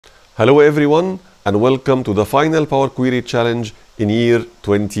Hello everyone and welcome to the final Power Query Challenge in year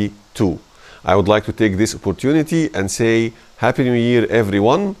 22. I would like to take this opportunity and say Happy New Year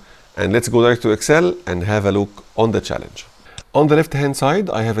everyone, and let's go direct to Excel and have a look on the challenge. On the left hand side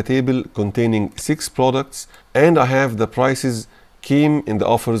I have a table containing 6 products and I have the prices came in the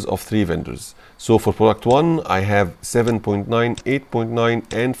offers of 3 vendors. So for product 1 I have 7.9,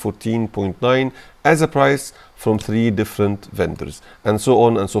 8.9 and 14.9 as a price from 3 different vendors, and so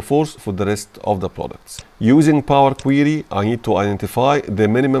on and so forth for the rest of the products. Using Power Query I need to identify the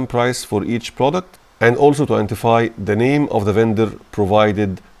minimum price for each product and also to identify the name of the vendor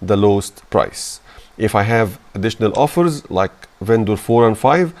provided the lowest price. If I have additional offers like vendor 4 and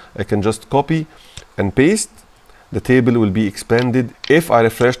 5, I can just copy and paste. The table will be expanded. If I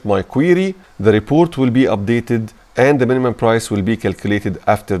refreshed my query, the report will be updated and the minimum price will be calculated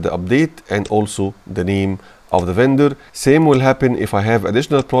after the update, and also the name of the vendor. Same will happen if I have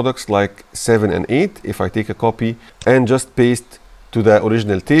additional products like 7 and 8. If I take a copy and just paste to the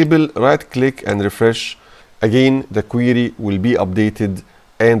original table, right click and refresh, again the query will be updated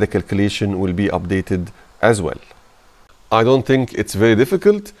and the calculation will be updated as well. I don't think it's very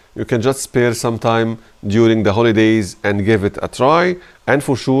difficult. You can just spare some time during the holidays and give it a try, and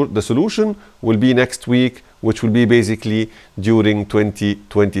for sure the solution will be next week, which will be basically during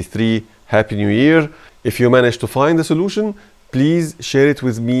 2023. Happy New Year. If you manage to find the solution, please share it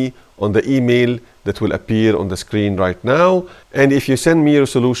with me on the email that will appear on the screen right now. And if you send me your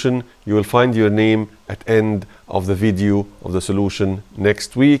solution, you will find your name at end of the video of the solution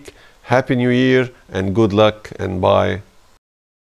next week. Happy New Year and good luck, and bye.